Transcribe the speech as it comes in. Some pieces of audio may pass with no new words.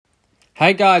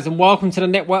Hey guys, and welcome to the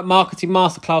Network Marketing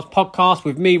Masterclass podcast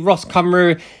with me, Ross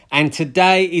Cumru, and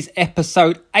today is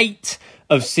episode 8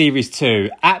 of series 2.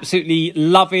 Absolutely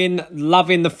loving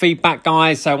the feedback,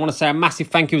 guys. So I want to say a massive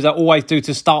thank you, as I always do,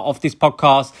 to start off this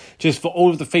podcast, just for all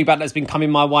of the feedback that's been coming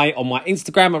my way on my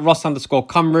Instagram at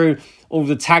Ross_Cumru, all of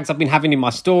the tags I've been having in my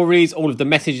stories, all of the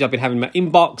messages I've been having in my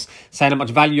inbox, saying how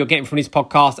much value you're getting from this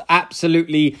podcast.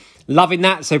 Absolutely loving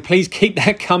that. So please keep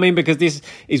that coming, because this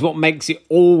is what makes it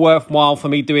all worthwhile for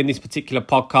me doing this particular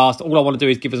podcast. All I want to do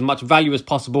is give as much value as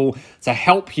possible to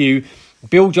help you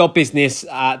build your business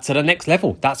to the next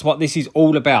level. That's what this is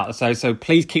all about. So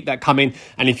please keep that coming.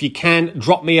 And if you can,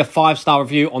 drop me a 5-star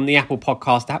review on the Apple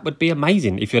podcast. That would be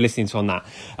amazing if you're listening to on that.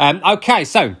 Okay,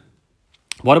 so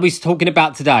what are we talking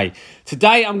about today?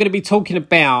 Today, I'm going to be talking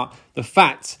about the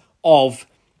fact of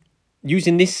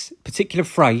using this particular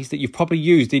phrase that you've probably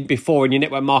used before in your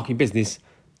network marketing business.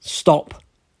 Stop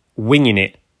winging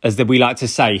it, as we like to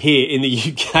say here in the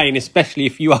UK, and especially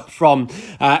if you are from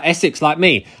Essex like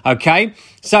me, okay?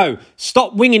 So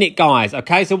stop winging it, guys,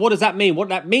 okay? So what does that mean? What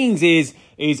that means is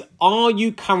are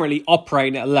you currently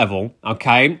operating at a level,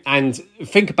 okay? And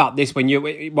think about this while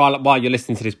you're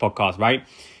listening to this podcast, right?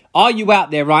 Are you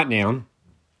out there right now?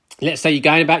 Let's say you're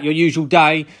going about your usual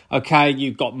day, okay?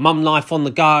 You've got mum life on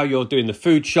the go, you're doing the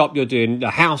food shop, you're doing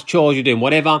the house chores, you're doing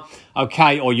whatever,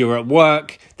 okay? Or you're at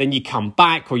work, then you come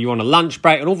back, or you're on a lunch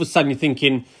break, and all of a sudden you're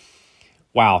thinking,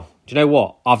 wow, do you know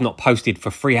what? I've not posted for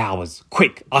 3 hours.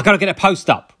 Quick, I've got to get a post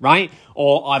up, right?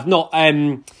 Or I've not,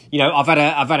 I've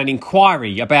had an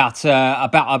inquiry about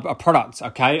a product,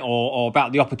 okay? Or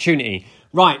about the opportunity.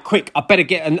 Right, quick, I better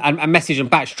get a message and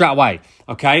back straight away,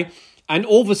 okay? And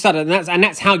all of a sudden,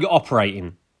 that's how you're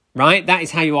operating, right? That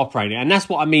is how you're operating. And that's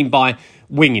what I mean by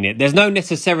winging it. There's no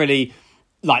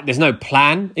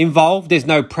plan involved. There's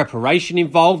no preparation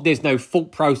involved. There's no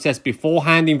thought process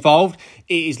beforehand involved.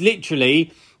 It is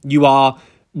literally, you are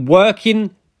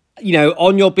working,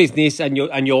 on your business, and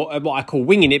you're what I call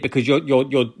winging it, because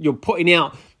you're putting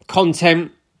out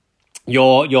content.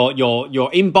 You're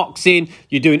inboxing,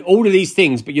 you're doing all of these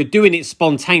things, but you're doing it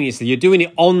spontaneously. You're doing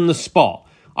it on the spot.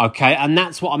 Okay, and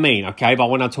that's what I mean, okay, but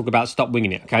when I talk about stop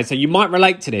winging it, okay, so you might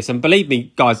relate to this, and believe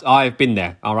me, guys, I have been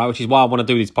there, all right, which is why I want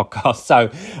to do this podcast. So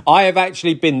I have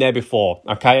actually been there before,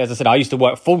 okay, as I said, I used to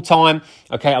work full-time,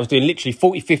 okay, I was doing literally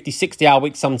 40, 50, 60-hour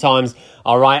weeks sometimes,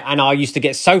 all right, and I used to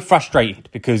get so frustrated,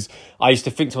 because I used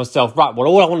to think to myself, right, well,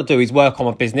 all I want to do is work on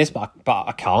my business, but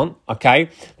I can't, okay,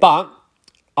 but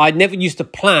I never used to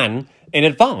plan in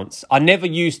advance. I never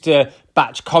used to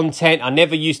batch content. I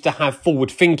never used to have forward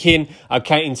thinking,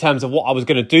 okay, in terms of what I was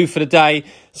going to do for the day.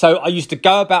 So I used to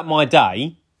go about my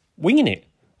day winging it,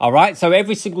 all right? So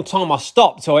every single time I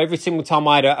stopped, or every single time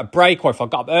I had a break, or if I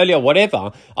got up early or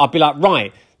whatever, I'd be like,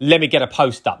 right, let me get a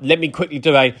post up. Let me quickly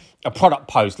do a product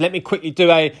post. Let me quickly do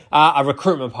a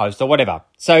recruitment post or whatever.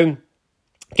 So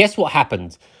guess what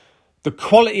happened? The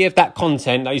quality of that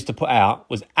content I used to put out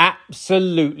was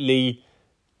absolutely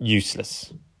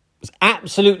useless. It was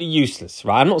absolutely useless,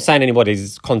 right? I'm not saying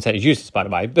anybody's content is useless, by the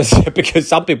way, because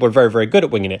some people are very, very good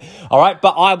at winging it, all right?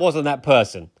 But I wasn't that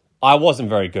person. I wasn't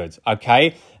very good,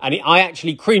 okay? And I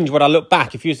actually cringe when I look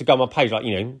back. If you used to go on my page,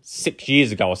 6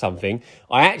 years ago or something,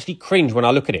 I actually cringe when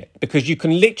I look at it, because you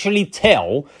can literally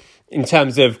tell in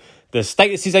terms of the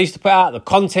statuses I used to put out, the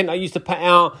content I used to put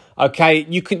out, okay?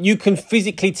 You can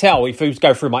physically tell, if you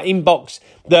go through my inbox,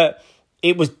 that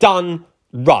it was done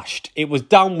rushed. It was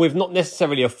done with not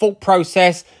necessarily a thought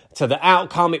process to the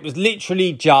outcome. It was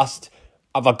literally just,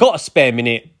 have I got a spare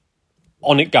minute?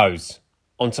 On it goes,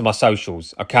 onto my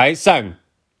socials, okay? So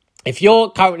if you're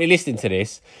currently listening to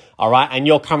this, all right, and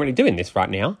you're currently doing this right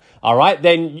now, all right,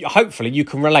 then hopefully you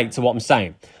can relate to what I'm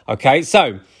saying, okay?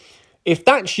 So if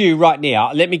that's you right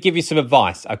now, let me give you some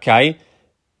advice, okay?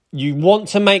 You want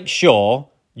to make sure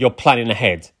you're planning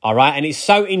ahead, all right? And it's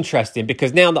so interesting,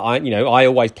 because now that I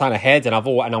always plan ahead, and I'm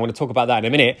going to talk about that in a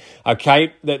minute,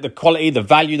 okay? The quality, the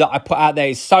value that I put out there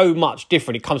is so much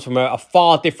different. It comes from a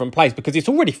far different place, because it's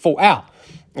already thought out,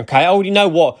 okay? I already know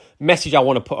what message I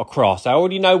want to put across. I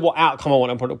already know what outcome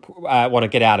I want to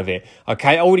get out of it,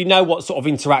 okay? I already know what sort of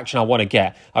interaction I want to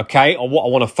get, okay? Or what I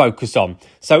want to focus on.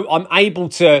 So I'm able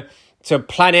to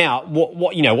plan out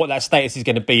what that status is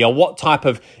going to be, or what type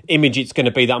of image it's going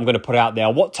to be that I'm going to put out there,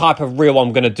 or what type of reel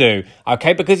I'm going to do,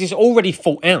 okay? Because it's already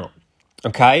thought out,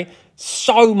 okay?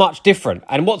 So much different.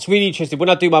 And what's really interesting, when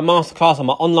I do my masterclass and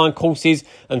my online courses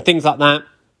and things like that,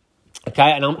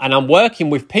 okay, and I'm working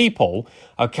with people,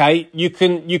 okay, you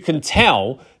can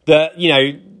tell that,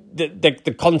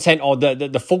 the content or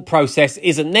the thought process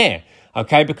isn't there.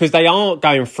 okay? Because they aren't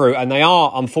going through, and they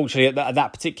are, unfortunately, at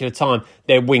that particular time,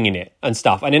 they're winging it and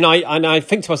stuff. And then I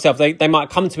think to myself, they might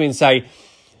come to me and say,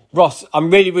 Ross, I'm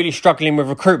really, really struggling with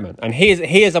recruitment. And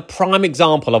here's a prime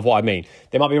example of what I mean.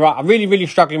 They might be right, I'm really, really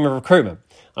struggling with recruitment.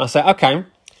 And I say, okay,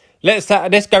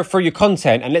 let's go through your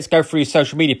content and let's go through your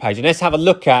social media page and let's have a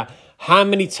look at how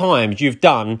many times you've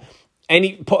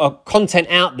put a content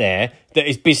out there that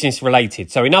is business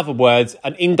related. So in other words,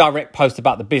 an indirect post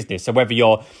about the business. So whether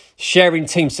you're sharing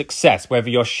team success, whether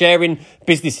you're sharing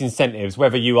business incentives,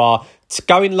 whether you are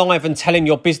going live and telling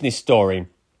your business story,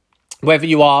 whether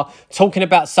you are talking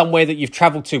about somewhere that you've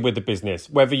traveled to with the business,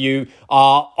 whether you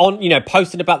are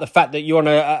posting about the fact that you're on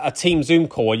a team Zoom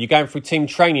call, or you're going through team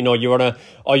training, or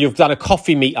you've done a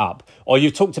coffee meetup, or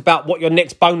you've talked about what your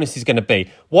next bonus is going to be,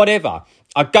 whatever.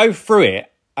 I go through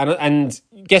it and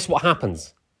guess what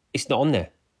happens? It's not on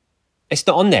there. It's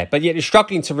not on there, but yet you're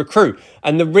struggling to recruit.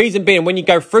 And the reason being, when you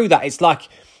go through that, it's like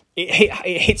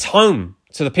it hits home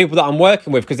to the people that I'm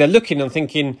working with, because they're looking and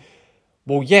thinking,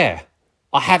 well, yeah,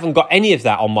 I haven't got any of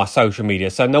that on my social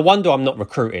media, so no wonder I'm not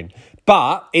recruiting.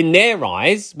 But in their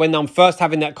eyes, when I'm first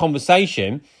having that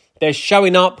conversation, they're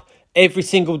showing up every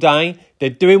single day. They're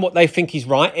doing what they think is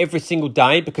right every single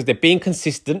day because they're being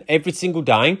consistent every single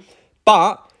day.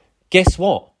 But guess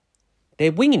what?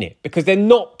 They're winging it because they're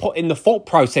not putting the thought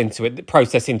process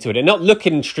into it. They're not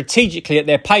looking strategically at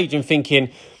their page and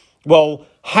thinking, well,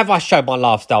 have I showed my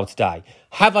lifestyle today?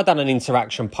 Have I done an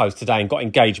interaction post today and got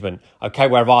engagement? Okay,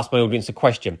 where I've asked my audience a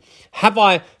question. Have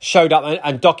I showed up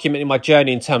and documented my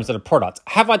journey in terms of the product?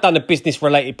 Have I done a business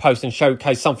related post and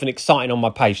showcased something exciting on my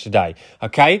page today?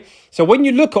 Okay, so when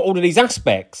you look at all of these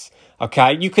aspects,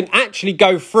 okay, you can actually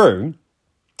go through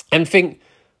and think,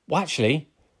 well, actually,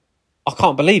 I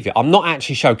can't believe it. I'm not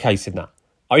actually showcasing that.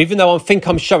 Or even though I think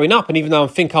I'm showing up and even though I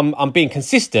think I'm being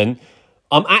consistent,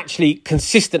 I'm actually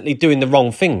consistently doing the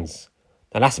wrong things.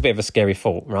 Now, that's a bit of a scary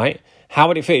thought, right? How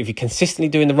would it feel if you're consistently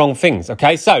doing the wrong things?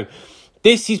 Okay, so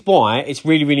this is why it's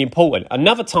really, really important.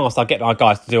 Another task I get my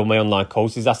guys to do on my online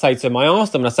course is I ask them,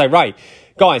 and I say, right,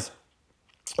 guys,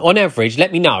 on average,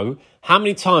 let me know how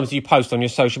many times you post on your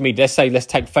social media. Let's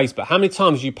take Facebook. How many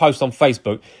times you post on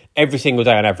Facebook every single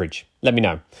day on average? Let me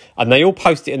know. And they all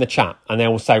post it in the chat and they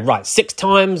will say, right, 6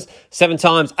 times, 7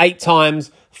 times, 8 times,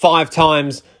 5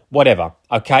 times, whatever,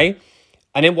 okay?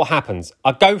 And then what happens?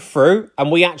 I go through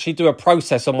and we actually do a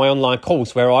process on my online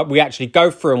course where we actually go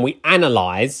through and we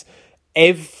analyze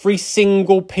every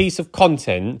single piece of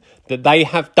content that they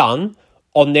have done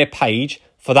on their page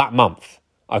for that month.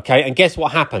 Okay, and guess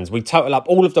what happens? We total up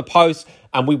all of the posts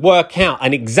and we work out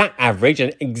an exact average,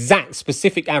 an exact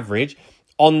specific average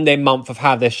on their month of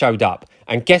how they showed up.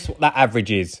 And guess what that average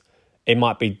is? It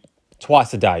might be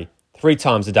twice a day, 3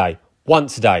 times a day,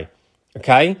 once a day.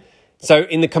 Okay, so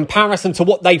in the comparison to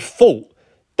what they thought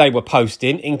they were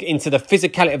posting, into the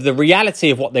physicality of the reality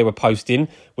of what they were posting,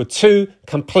 were 2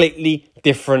 completely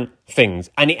different things.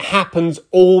 And it happens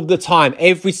all the time.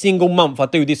 Every single month I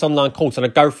do this online course and I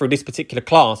go through this particular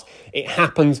class. It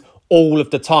happens all of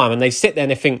the time. And they sit there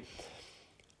and they think,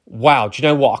 wow, do you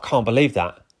know what? I can't believe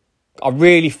that. I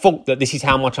really thought that this is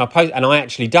how much I post, and I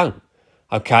actually don't.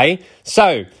 Okay,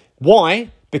 so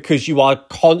why? Because you are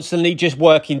constantly just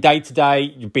working day to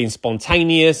day. You're being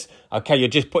spontaneous. Okay, you're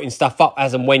just putting stuff up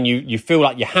as and when you feel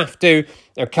like you have to.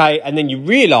 Okay, and then you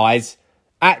realise,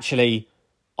 actually,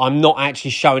 I'm not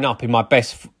actually showing up in my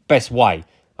best way.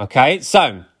 Okay,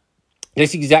 so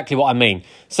this is exactly what I mean.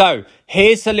 So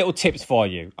here's the little tips for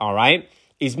you. All right,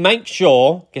 is make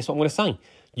sure. Guess what I'm going to say?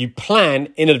 You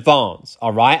plan in advance.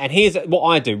 All right, and here's what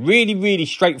I do. Really, really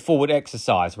straightforward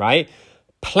exercise. Right,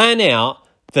 plan out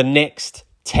the next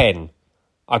 10.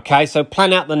 Okay, so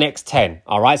plan out the next 10.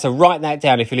 All right, so write that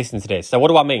down if you listen to this. So what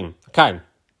do I mean? Okay,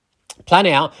 plan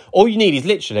out. All you need is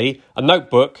literally a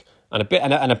notebook and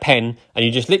a pen, and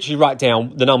you just literally write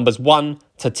down the numbers 1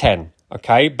 to 10.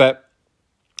 Okay, but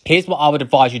here's what I would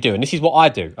advise you do, and this is what I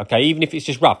do. Okay, even if it's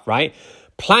just rough, right?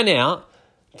 Plan out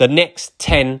the next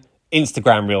 10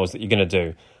 Instagram reels that you're going to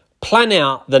do. Plan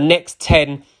out the next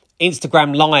 10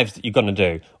 Instagram lives that you're going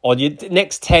to do, or your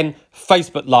next 10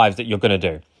 Facebook lives that you're going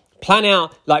to do. Plan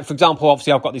out, like, for example,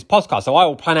 obviously I've got this podcast, so I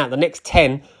will plan out the next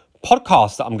 10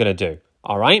 podcasts that I'm going to do,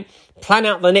 all right? Plan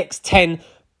out the next 10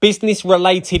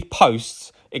 business-related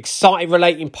posts,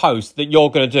 exciting-relating posts that you're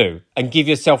going to do, and give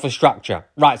yourself a structure.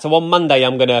 Right, so on Monday,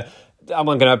 I'm going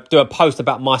to do a post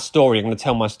about my story. I'm going to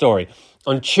tell my story.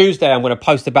 On Tuesday, I'm going to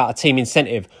post about a team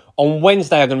incentive. On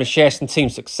Wednesday, I'm going to share some team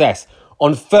success.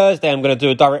 On Thursday, I'm going to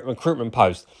do a direct recruitment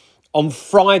post. On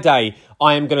Friday,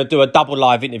 I am going to do a double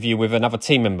live interview with another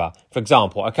team member, for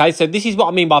example. Okay, so this is what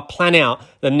I mean by plan out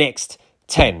the next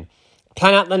 10.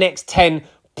 Plan out the next 10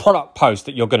 product posts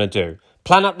that you're going to do.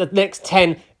 Plan out the next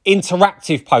 10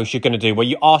 interactive posts you're going to do where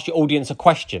you ask your audience a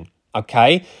question.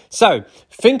 Okay, so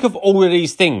think of all of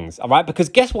these things, all right? Because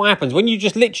guess what happens when you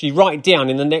just literally write it down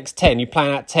in the next 10, you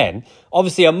plan out 10.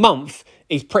 Obviously, a month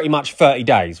is pretty much 30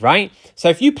 days, right? So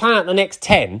if you plan out the next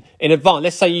 10 in advance,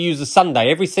 let's say you use a Sunday,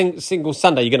 every single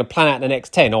Sunday, you're going to plan out the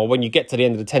next 10, or when you get to the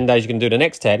end of the 10 days, you're going to do the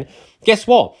next 10. Guess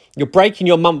what? You're breaking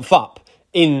your month up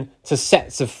into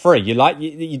sets of 3. You're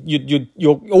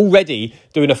already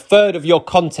doing a third of your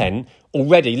content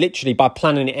already, literally by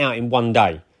planning it out in one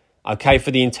day. Okay, for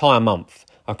the entire month.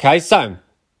 Okay, so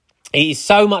it is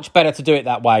so much better to do it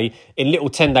that way in little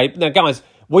 10 days. Now, guys,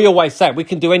 we always say we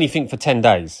can do anything for 10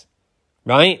 days,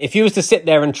 right? If you was to sit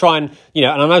there and try and, and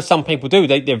I know some people do,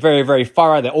 they're very, very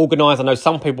thorough, they're organised. I know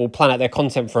some people plan out their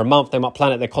content for a month, they might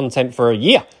plan out their content for a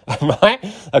year, right?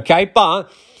 Okay,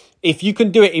 but if you can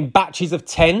do it in batches of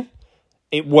 10,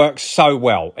 it works so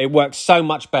well. It works so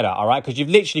much better, all right? Because you've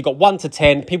literally got 1 to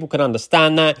 10. People can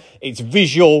understand that. It's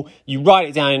visual. You write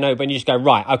it down in a notebook and you just go,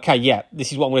 right, okay, yeah,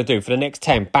 this is what I'm going to do for the next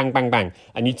 10. Bang, bang, bang.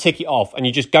 And you tick it off and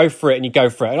you just go for it and you go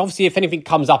for it. And obviously, if anything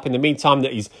comes up in the meantime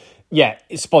that is,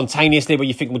 spontaneously, where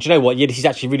you think, well, do you know what? Yeah, this is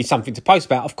actually really something to post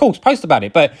about. Of course, post about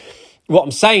it. But what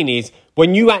I'm saying is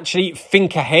when you actually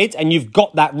think ahead and you've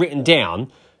got that written down,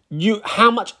 how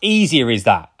much easier is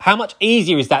that? How much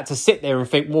easier is that to sit there and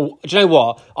think, well, do you know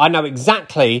what? I know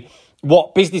exactly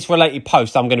what business-related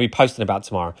posts I'm going to be posting about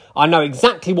tomorrow. I know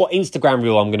exactly what Instagram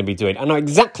reel I'm going to be doing. I know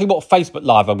exactly what Facebook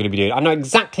Live I'm going to be doing. I know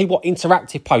exactly what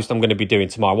interactive post I'm going to be doing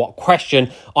tomorrow, what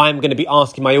question I'm going to be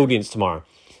asking my audience tomorrow.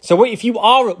 So if you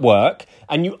are at work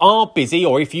and you are busy,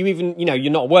 or if you even, you're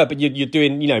not at work, but you're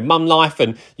doing, mum life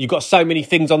and you've got so many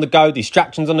things on the go,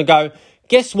 distractions on the go,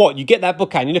 guess what? You get that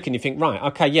book out and you look and you think, right,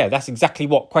 okay, yeah, that's exactly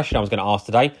what question I was going to ask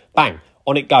today. Bang,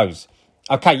 on it goes.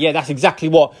 Okay, yeah, that's exactly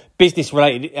what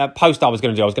business-related post I was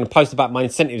going to do. I was going to post about my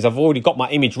incentives. I've already got my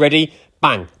image ready.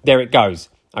 Bang, there it goes.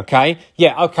 Okay,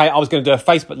 yeah, okay, I was going to do a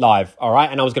Facebook Live, all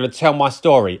right, and I was going to tell my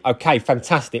story. Okay,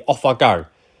 fantastic, off I go.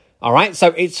 All right, so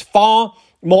it's far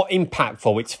more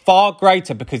impactful. It's far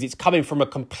greater because it's coming from a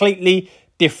completely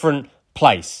different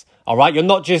place. All right, you're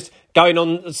not just going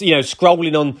on,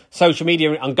 scrolling on social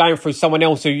media and going through someone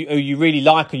else who you really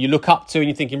like or you look up to and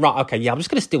you're thinking, right, okay, yeah, I'm just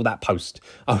going to steal that post,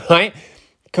 all right?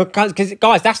 Because,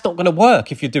 guys, that's not going to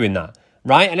work if you're doing that,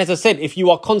 right? And as I said, if you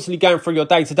are constantly going through your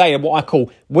day-to-day and what I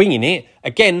call winging it,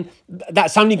 again,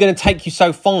 that's only going to take you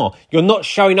so far. You're not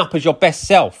showing up as your best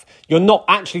self. You're not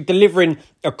actually delivering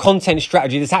a content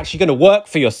strategy that's actually going to work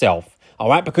for yourself, all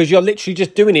right? Because you're literally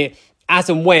just doing it as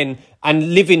and when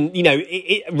and living,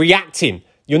 reacting.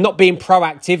 You're not being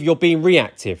proactive, you're being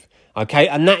reactive, okay?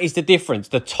 And that is the difference.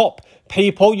 The top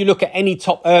people, you look at any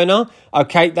top earner,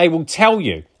 okay, they will tell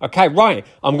you, okay, right,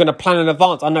 I'm going to plan in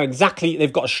advance. I know exactly,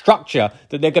 they've got a structure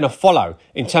that they're going to follow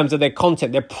in terms of their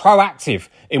content. They're proactive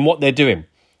in what they're doing,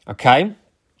 okay?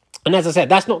 And as I said,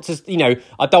 that's not just,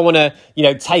 I don't want to,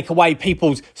 take away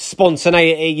people's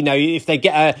spontaneity. If they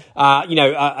get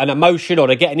an emotion or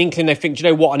they get an inkling, they think, do you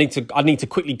know what, I need to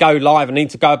quickly go live. I need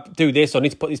to go do this. Or I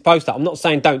need to put this post up. I'm not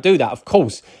saying don't do that. Of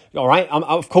course. All right.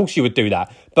 Of course you would do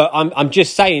that. But I'm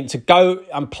just saying to go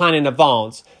and plan in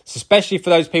advance, especially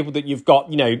for those people that you've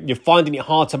got, you're finding it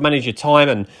hard to manage your time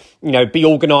and, be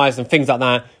organized and things like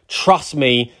that. Trust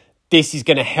me. This is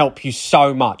going to help you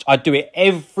so much. I do it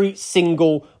every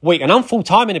single week. And I'm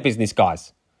full-time in a business,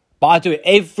 guys. But I do it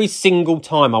every single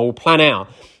time. I will plan out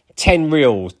 10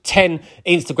 reels, 10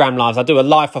 Instagram lives. I do a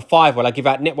live for 5 where I give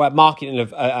out network marketing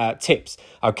tips,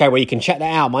 okay, where you can check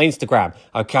that out, my Instagram,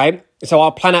 okay? So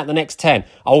I'll plan out the next 10.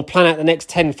 I will plan out the next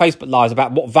 10 Facebook lives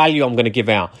about what value I'm going to give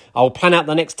out. I will plan out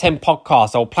the next 10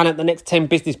 podcasts. I will plan out the next 10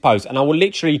 business posts. And I will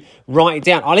literally write it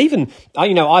down. I'll even,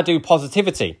 I do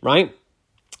positivity, right?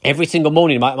 Every single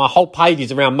morning, my whole page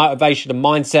is around motivation and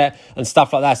mindset and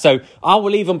stuff like that. So I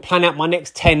will even plan out my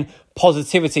next 10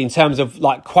 positivity in terms of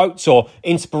like quotes or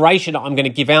inspiration that I'm going to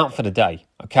give out for the day.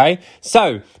 Okay.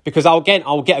 So because I'll get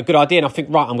a good idea and I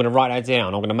think, right, I'm going to write that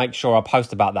down. I'm going to make sure I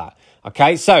post about that.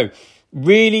 Okay. So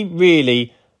really,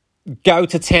 really go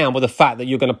to town with the fact that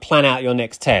you're going to plan out your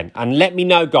next 10 and let me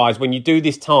know, guys, when you do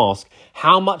this task,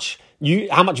 how much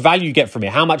value you get from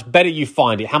it, how much better you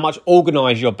find it, how much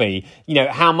organized you'll be,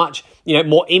 how much,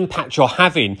 more impact you're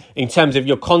having in terms of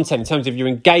your content, in terms of your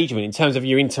engagement, in terms of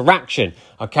your interaction,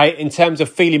 okay, in terms of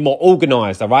feeling more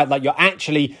organized, all right? Like you're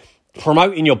actually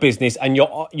promoting your business and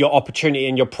your opportunity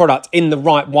and your product in the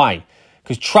right way,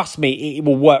 because trust me, it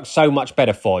will work so much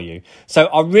better for you. So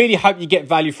I really hope you get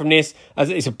value from this, as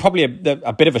it's probably a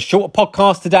bit of a shorter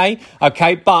podcast today,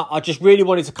 okay? But I just really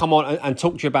wanted to come on and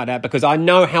talk to you about that, because I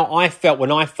know how I felt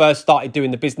when I first started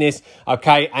doing the business,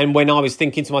 okay? And when I was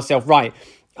thinking to myself, right,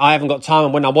 I haven't got time,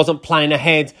 and when I wasn't planning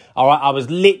ahead, all right, I was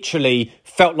literally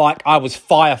felt like I was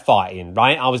firefighting,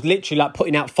 right? I was literally like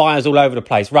putting out fires all over the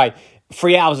place, right?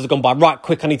 3 hours has gone by, right,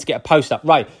 quick, I need to get a post up,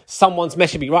 right? Someone's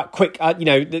messaging me, right, quick, I've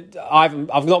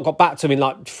not got back to him in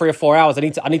like 3 or 4 hours. I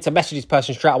need to message this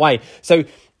person straight away. So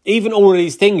even all of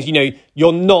these things,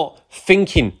 you're not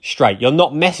thinking straight. You're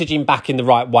not messaging back in the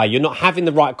right way. You're not having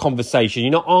the right conversation.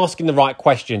 You're not asking the right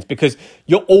questions, because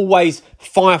you're always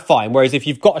firefighting. Whereas if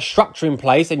you've got a structure in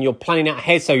place and you're planning out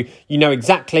ahead, so you know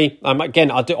exactly,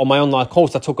 again, I do on my online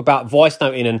course, I talk about voice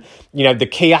noting and, the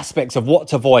key aspects of what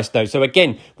to voice note. So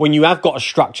again, when you have got a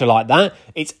structure like that,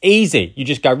 it's easy. You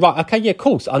just go, right, okay, yeah,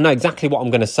 cool. So I know exactly what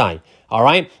I'm going to say. All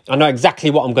right. I know exactly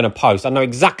what I'm going to post. I know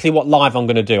exactly what live I'm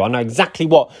going to do. I know exactly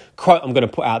what quote I'm going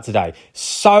to put out today.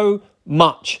 So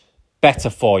much better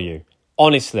for you,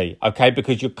 honestly. Okay.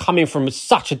 Because you're coming from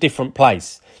such a different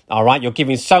place. All right. You're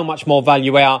giving so much more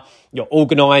value out. You're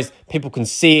organized. People can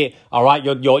see it. All right.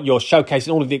 You're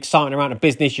showcasing all of the excitement around the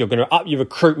business. You're going to up your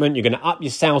recruitment. You're going to up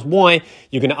your sales. Why?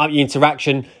 You're going to up your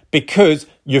interaction, because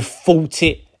you've thought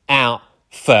it out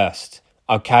first.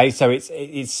 Okay, so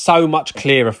it's so much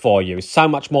clearer for you. It's so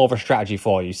much more of a strategy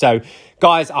for you. So,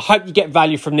 guys, I hope you get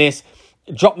value from this.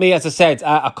 Drop me, as I said,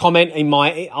 a comment on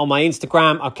my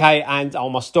Instagram, okay, and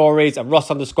on my stories at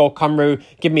Ross_Cumru.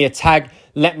 Give me a tag.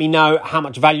 Let me know how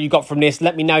much value you got from this.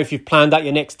 Let me know if you've planned out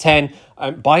your next 10.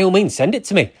 By all means, send it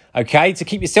to me, okay, to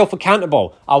keep yourself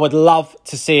accountable. I would love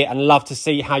to see it and love to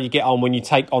see how you get on when you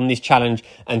take on this challenge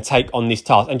and take on this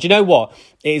task. And do you know what?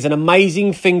 It is an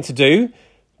amazing thing to do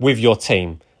with your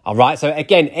team. All right. So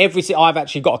again, I've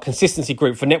actually got a consistency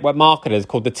group for network marketers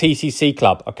called the TCC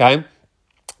Club. Okay.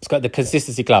 It's got the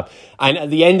Consistency Club. And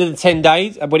at the end of the 10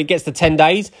 days, when it gets to 10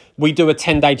 days, we do a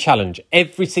 10-day challenge.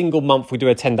 Every single month, we do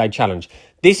a 10-day challenge.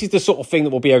 This is the sort of thing that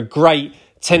will be a great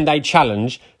 10-day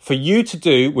challenge for you to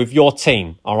do with your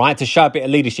team. All right. To show a bit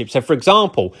of leadership. So for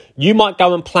example, you might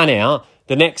go and plan out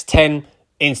the next 10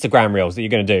 Instagram reels that you're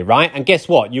going to do, right? And guess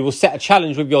what? You will set a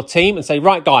challenge with your team and say,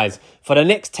 right, guys, for the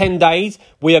next 10 days,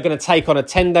 we are going to take on a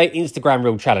 10-day Instagram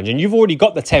reel challenge. And you've already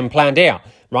got the 10 planned out,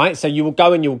 right? So you will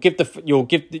go and you will do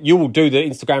the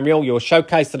Instagram reel. You'll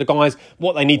showcase to the guys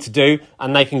what they need to do,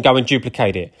 and they can go and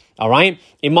duplicate it. All right.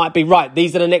 It might be, right,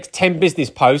 these are the next 10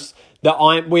 business posts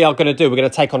that we are going to do. We're going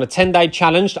to take on a 10-day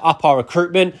challenge to up our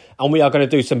recruitment, and we are going to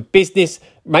do some business.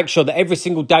 Make sure that every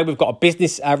single day we've got a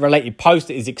business related post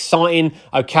that is exciting.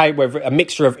 Okay. With a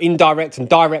mixture of indirect and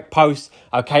direct posts.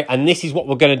 Okay. And this is what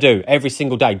we're going to do every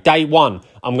single day. Day one,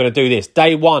 I'm going to do this.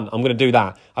 Day one, I'm going to do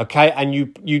that. Okay. And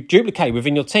you duplicate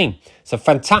within your team. It's a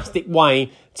fantastic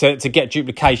way to get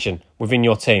duplication within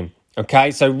your team.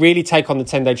 Okay. So really take on the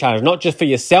 10-day challenge, not just for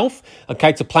yourself,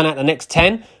 okay, to plan out the next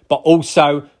 10, but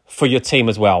also for your team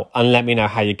as well. And let me know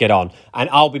how you get on. And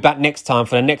I'll be back next time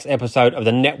for the next episode of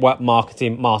the Network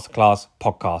Marketing Masterclass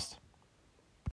podcast.